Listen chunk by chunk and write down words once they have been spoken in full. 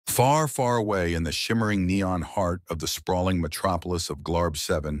Far, far away in the shimmering neon heart of the sprawling metropolis of Glarb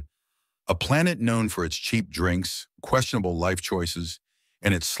 7, a planet known for its cheap drinks, questionable life choices,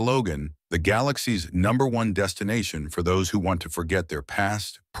 and its slogan, the galaxy's #1 destination for those who want to forget their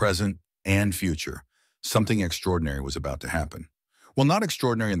past, present, and future, something extraordinary was about to happen. Well, not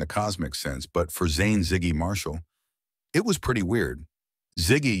extraordinary in the cosmic sense, but for Zane Ziggy Marshall, it was pretty weird.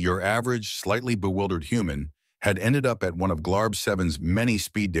 Ziggy, your average, slightly bewildered human, had ended up at one of Glarb 7's many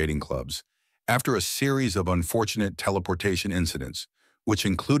speed dating clubs after a series of unfortunate teleportation incidents, which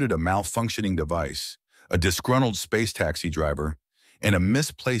included a malfunctioning device, a disgruntled space taxi driver, and a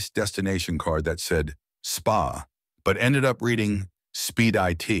misplaced destination card that said SPA, but ended up reading Speed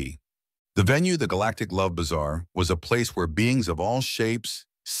IT. The venue, the Galactic Love Bazaar, was a place where beings of all shapes,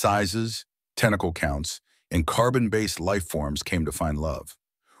 sizes, tentacle counts, and carbon-based life forms came to find love,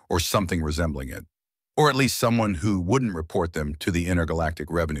 or something resembling it, or at least someone who wouldn't report them to the Intergalactic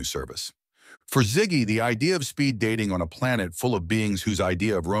Revenue Service. For Ziggy, the idea of speed dating on a planet full of beings whose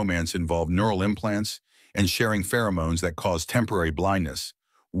idea of romance involved neural implants and sharing pheromones that caused temporary blindness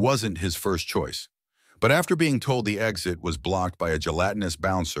wasn't his first choice. But after being told the exit was blocked by a gelatinous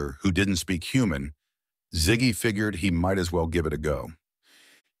bouncer who didn't speak human, Ziggy figured he might as well give it a go.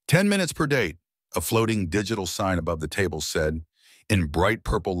 10 minutes per date, a floating digital sign above the table said, in bright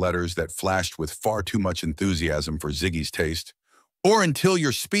purple letters that flashed with far too much enthusiasm for Ziggy's taste, or until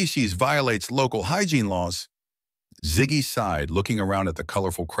your species violates local hygiene laws. Ziggy sighed, looking around at the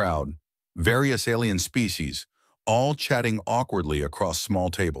colorful crowd, various alien species, all chatting awkwardly across small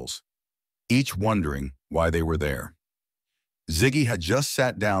tables, each wondering why they were there. Ziggy had just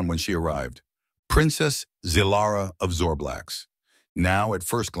sat down when she arrived, Princess Zilara of Zorblax. Now, at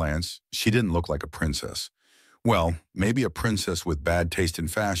first glance, she didn't look like a princess. Well, maybe a princess with bad taste in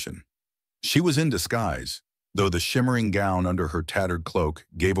fashion. She was in disguise, though the shimmering gown under her tattered cloak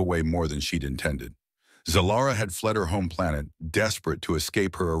gave away more than she'd intended. Zilara had fled her home planet, desperate to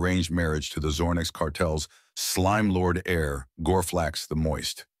escape her arranged marriage to the Zornix cartel's slime lord heir, Gorflax the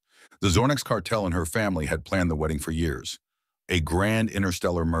Moist. The Zornix cartel and her family had planned the wedding for years, a grand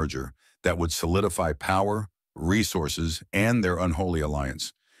interstellar merger that would solidify power, resources, and their unholy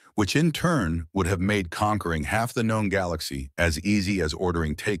alliance, which in turn would have made conquering half the known galaxy as easy as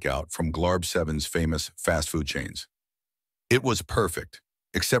ordering takeout from Glarb 7's famous fast food chains. It was perfect,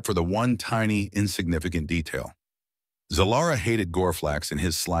 except for the one tiny, insignificant detail. Zilara hated Gorflax and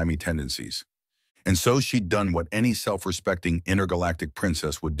his slimy tendencies, and so she'd done what any self-respecting intergalactic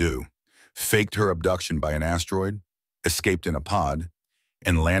princess would do, faked her abduction by an asteroid, escaped in a pod,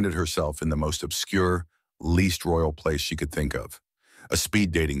 and landed herself in the most obscure, least royal place she could think of, a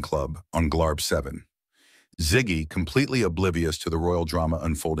speed dating club on Glarb 7. Ziggy, completely oblivious to the royal drama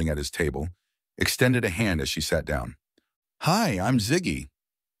unfolding at his table, extended a hand as she sat down. "Hi, I'm Ziggy.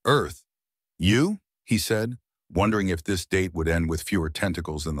 Earth. You?" he said, wondering if this date would end with fewer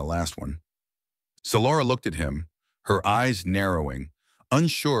tentacles than the last one. Zilara looked at him, her eyes narrowing,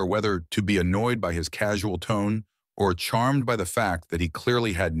 unsure whether to be annoyed by his casual tone or charmed by the fact that he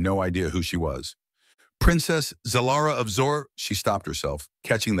clearly had no idea who she was. "Princess Zilara of Zor," she stopped herself,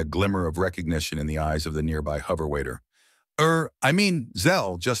 catching the glimmer of recognition in the eyes of the nearby hover waiter. I mean,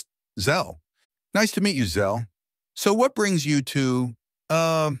 Zell, just Zell. Nice to meet you, Zell. So what brings you to,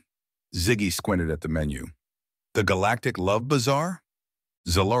 Ziggy squinted at the menu. "The Galactic Love Bazaar?"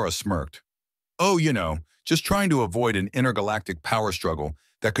 Zilara smirked. "Oh, just trying to avoid an intergalactic power struggle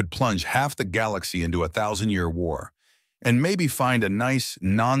that could plunge half the galaxy into a 1,000-year war, and maybe find a nice,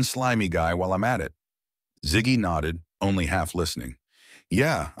 non-slimy guy while I'm at it." Ziggy nodded, only half listening.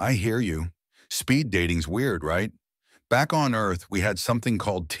 "Yeah, I hear you. Speed dating's weird, right? Back on Earth, we had something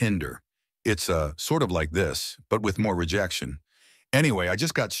called Tinder. It's sort of like this, but with more rejection. Anyway, I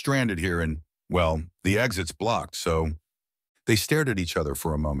just got stranded here and, well, the exit's blocked, so..." They stared at each other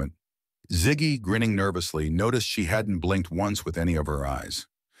for a moment. Ziggy, grinning nervously, noticed she hadn't blinked once with any of her eyes.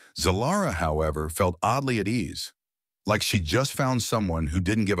 Zilara, however, felt oddly at ease, like she'd just found someone who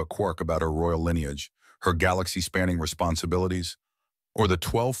didn't give a quark about her royal lineage, her galaxy-spanning responsibilities, or the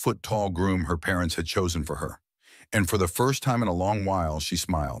 12-foot-tall groom her parents had chosen for her. And for the first time in a long while, she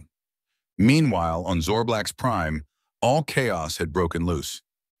smiled. Meanwhile, on Zorblax Prime, all chaos had broken loose.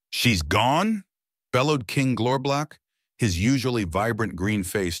 "She's gone?" bellowed King Glorblack, his usually vibrant green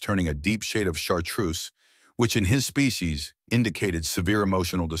face turning a deep shade of chartreuse, which in his species indicated severe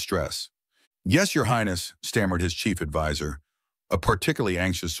emotional distress. "Yes, Your Highness," stammered his chief advisor, a particularly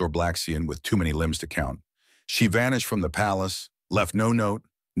anxious Zorblaxian with too many limbs to count. "She vanished from the palace, left no note,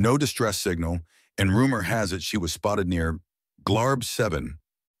 no distress signal, and rumor has it she was spotted near Glarb 7.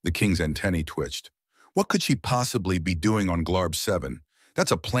 The king's antennae twitched. What could she possibly be doing on Glarb 7?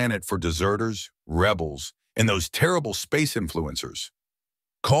 That's a planet for deserters, rebels, and those terrible space influencers.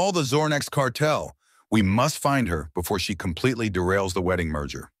 Call the Zornex cartel. We must find her before she completely derails the wedding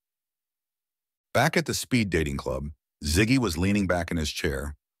merger. Back at the speed dating club, Ziggy was leaning back in his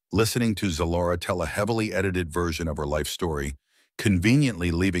chair, listening to Zalara tell a heavily edited version of her life story,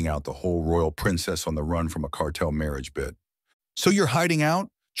 conveniently leaving out the whole royal princess on the run from a cartel marriage bit. So you're hiding out,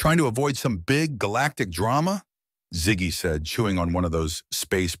 trying to avoid some big galactic drama? Ziggy said, chewing on one of those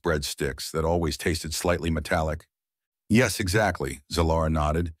space breadsticks that always tasted slightly metallic. Yes, exactly, Zalara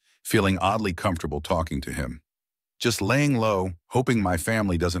nodded, feeling oddly comfortable talking to him. Just laying low, hoping my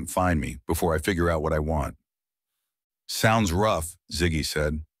family doesn't find me before I figure out what I want. Sounds rough, Ziggy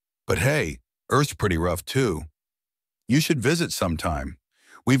said. But hey, Earth's pretty rough too. You should visit sometime.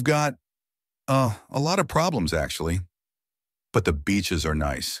 We've got, a lot of problems actually. But the beaches are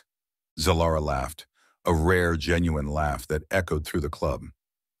nice. Zalara laughed, a rare, genuine laugh that echoed through the club.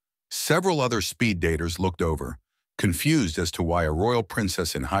 Several other speed daters looked over, confused as to why a royal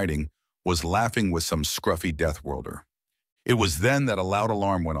princess in hiding was laughing with some scruffy deathworlder. It was then that a loud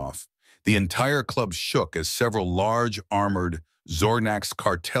alarm went off. The entire club shook as several large, armored Zornax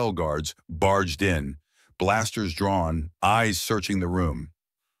cartel guards barged in, blasters drawn, eyes searching the room.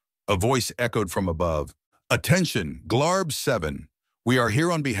 A voice echoed from above. Attention, Glarb 7. We are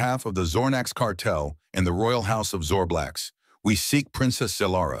here on behalf of the Zornax cartel and the royal house of Zorblax. We seek Princess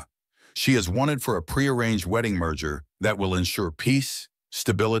Zalara. She is wanted for a prearranged wedding merger that will ensure peace,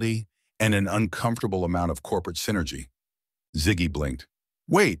 stability, and an uncomfortable amount of corporate synergy. Ziggy blinked.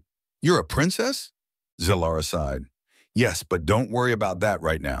 Wait, you're a princess? Zalara sighed. Yes, but don't worry about that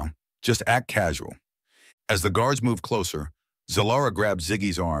right now. Just act casual. As the guards moved closer, Zalara grabbed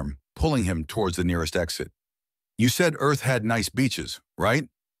Ziggy's arm, pulling him towards the nearest exit. You said Earth had nice beaches, right?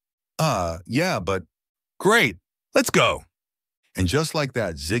 Yeah, but... Great, let's go! And just like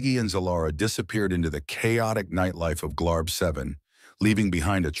that, Ziggy and Zalara disappeared into the chaotic nightlife of Glarb 7, leaving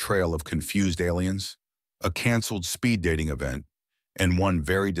behind a trail of confused aliens, a canceled speed dating event, and one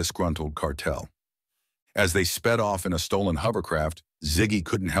very disgruntled cartel. As they sped off in a stolen hovercraft, Ziggy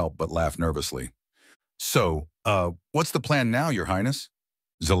couldn't help but laugh nervously. So, what's the plan now, Your Highness?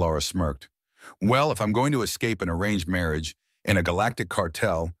 Zalara smirked. Well, if I'm going to escape an arranged marriage and a galactic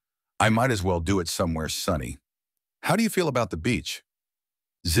cartel, I might as well do it somewhere sunny. How do you feel about the beach?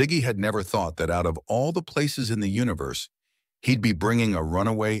 Ziggy had never thought that out of all the places in the universe, he'd be bringing a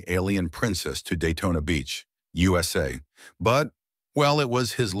runaway alien princess to Daytona Beach, USA. But, well, it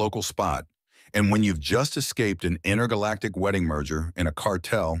was his local spot. And when you've just escaped an intergalactic wedding merger and a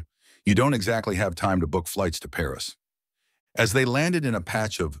cartel, you don't exactly have time to book flights to Paris. As they landed in a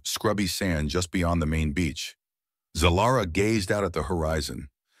patch of scrubby sand just beyond the main beach, Zalara gazed out at the horizon,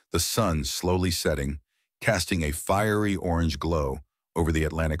 the sun slowly setting, casting a fiery orange glow over the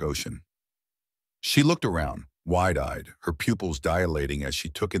Atlantic Ocean. She looked around, wide-eyed, her pupils dilating as she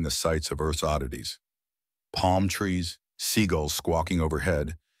took in the sights of Earth's oddities. Palm trees, seagulls squawking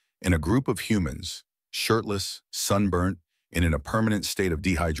overhead, and a group of humans, shirtless, sunburnt, and in a permanent state of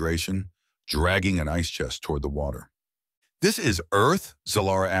dehydration, dragging an ice chest toward the water. This is Earth?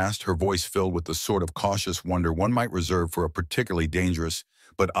 Zalara asked, her voice filled with the sort of cautious wonder one might reserve for a particularly dangerous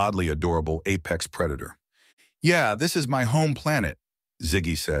but oddly adorable apex predator. Yeah, this is my home planet,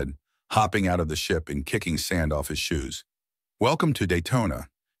 Ziggy said, hopping out of the ship and kicking sand off his shoes. Welcome to Daytona.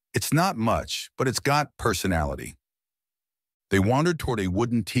 It's not much, but it's got personality. They wandered toward a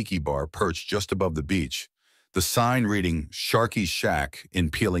wooden tiki bar perched just above the beach, the sign reading Sharky's Shack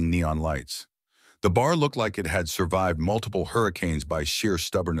in peeling neon lights. The bar looked like it had survived multiple hurricanes by sheer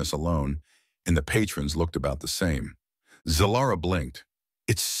stubbornness alone, and the patrons looked about the same. Zalara blinked.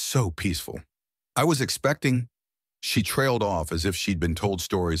 It's so peaceful. I was expecting... She trailed off as if she'd been told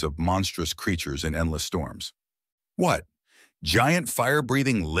stories of monstrous creatures in endless storms. What? Giant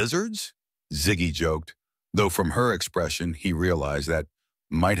fire-breathing lizards? Ziggy joked, though from her expression he realized that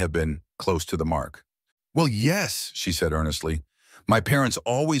might have been close to the mark. Well, yes, she said earnestly. My parents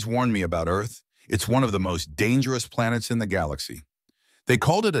always warned me about Earth. It's one of the most dangerous planets in the galaxy. They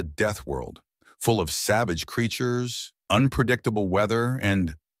called it a death world, full of savage creatures, unpredictable weather,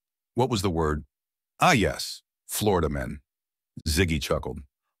 and... what was the word? Ah, yes, Florida men. Ziggy chuckled.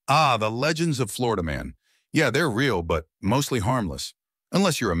 Ah, the legends of Florida man. Yeah, they're real, but mostly harmless,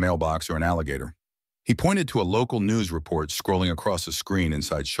 unless you're a mailbox or an alligator. He pointed to a local news report scrolling across a screen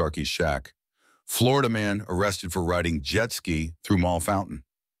inside Sharky's shack. Florida man arrested for riding jet ski through Mall Fountain.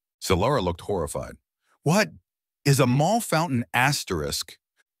 Zalara looked horrified. What? Is a Mall Fountain asterisk?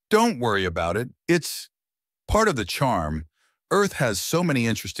 Don't worry about it. It's part of the charm. Earth has so many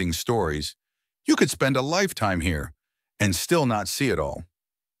interesting stories. You could spend a lifetime here. and still not see it all.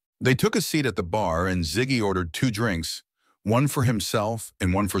 They took a seat at the bar and Ziggy ordered 2 drinks, one for himself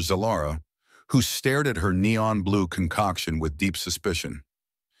and one for Zalara, who stared at her neon blue concoction with deep suspicion.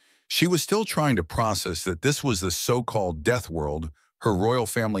 She was still trying to process that this was the so-called death world her royal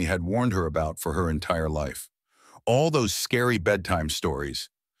family had warned her about for her entire life. All those scary bedtime stories,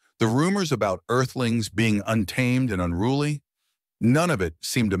 the rumors about earthlings being untamed and unruly, none of it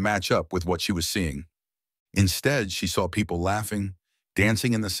seemed to match up with what she was seeing. Instead, she saw people laughing,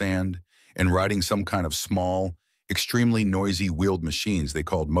 dancing in the sand, and riding some kind of small, extremely noisy wheeled machines they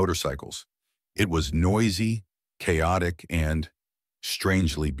called motorcycles. It was noisy, chaotic, and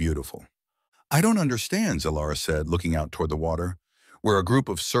strangely beautiful. "I don't understand," Zalara said, looking out toward the water, where a group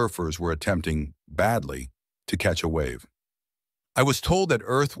of surfers were attempting, badly, to catch a wave. "I was told that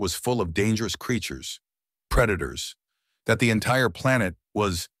Earth was full of dangerous creatures, predators, that the entire planet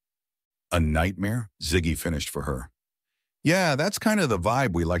was a nightmare," Ziggy finished for her. "Yeah, that's kind of the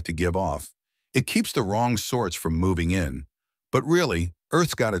vibe we like to give off. It keeps the wrong sorts from moving in. But really,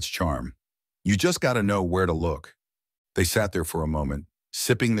 Earth's got its charm. You just got to know where to look." They sat there for a moment,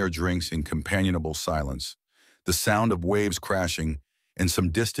 sipping their drinks in companionable silence, the sound of waves crashing and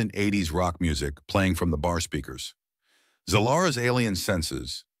some distant 80s rock music playing from the bar speakers. Zalara's alien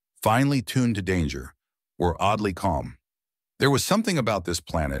senses, finely tuned to danger, were oddly calm. There was something about this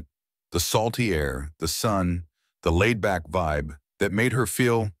planet, the salty air, the sun, the laid-back vibe, that made her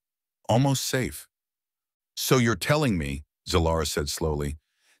feel almost safe. "So you're telling me," Zalara said slowly,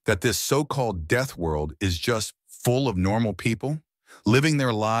 "that this so-called death world is just full of normal people, living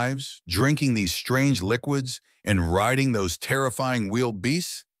their lives, drinking these strange liquids, and riding those terrifying wheeled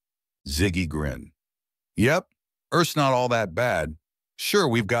beasts?" Ziggy grinned. "Yep, Earth's not all that bad. Sure,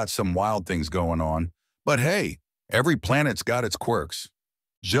 we've got some wild things going on, but hey, every planet's got its quirks."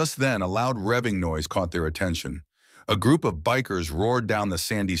 Just then, a loud revving noise caught their attention. A group of bikers roared down the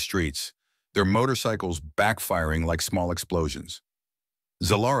sandy streets, their motorcycles backfiring like small explosions.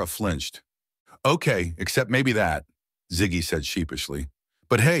 Zalara flinched. "Okay, except maybe that," Ziggy said sheepishly.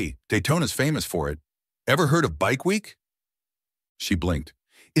 "But hey, Daytona's famous for it. Ever heard of Bike Week?" She blinked.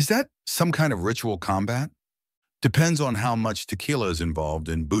 "Is that some kind of ritual combat?" "Depends on how much tequila is involved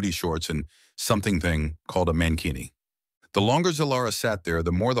in booty shorts and something thing called a mankini." The longer Zalara sat there,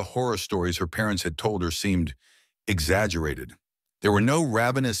 the more the horror stories her parents had told her seemed exaggerated. There were no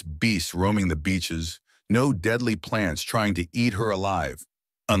ravenous beasts roaming the beaches, no deadly plants trying to eat her alive,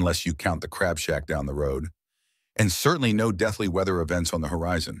 unless you count the crab shack down the road, and certainly no deathly weather events on the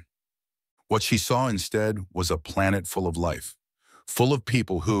horizon. What she saw instead was a planet full of life, full of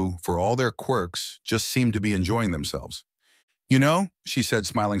people who, for all their quirks, just seemed to be enjoying themselves. "You know," she said,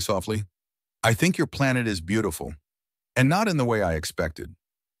 smiling softly, "I think your planet is beautiful, and not in the way I expected."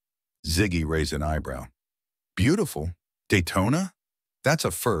 Ziggy raised an eyebrow. "Beautiful? Daytona? That's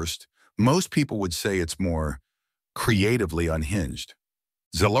a first. Most people would say it's more creatively unhinged."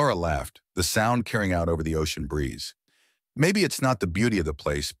 Zalara laughed, the sound carrying out over the ocean breeze. "Maybe it's not the beauty of the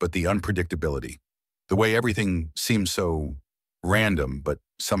place, but the unpredictability. The way everything seems so random, but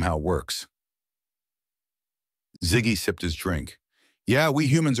somehow works." Ziggy sipped his drink. "Yeah, we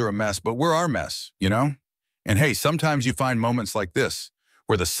humans are a mess, but we're our mess, you know? And hey, sometimes you find moments like this,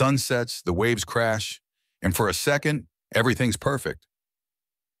 where the sun sets, the waves crash, and for a second, everything's perfect."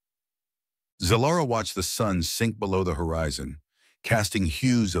 Zalara watched the sun sink below the horizon, casting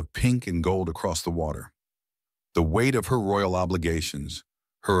hues of pink and gold across the water. The weight of her royal obligations,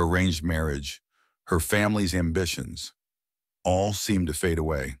 her arranged marriage, her family's ambitions, all seemed to fade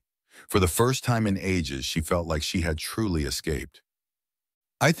away. For the first time in ages, she felt like she had truly escaped.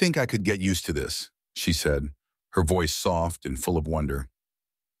 "I think I could get used to this," she said, her voice soft and full of wonder.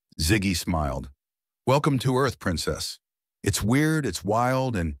 Ziggy smiled. "Welcome to Earth, Princess. It's weird, it's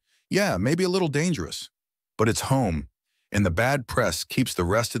wild, and yeah, maybe a little dangerous. But it's home, and the bad press keeps the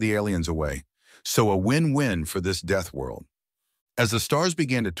rest of the aliens away. So a win-win for this death world." As the stars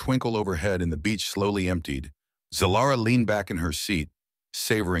began to twinkle overhead and the beach slowly emptied, Zalara leaned back in her seat,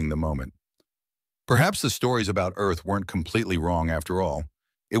 savoring the moment. Perhaps the stories about Earth weren't completely wrong after all.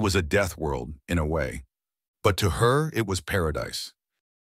 It was a death world, in a way. But to her, it was paradise.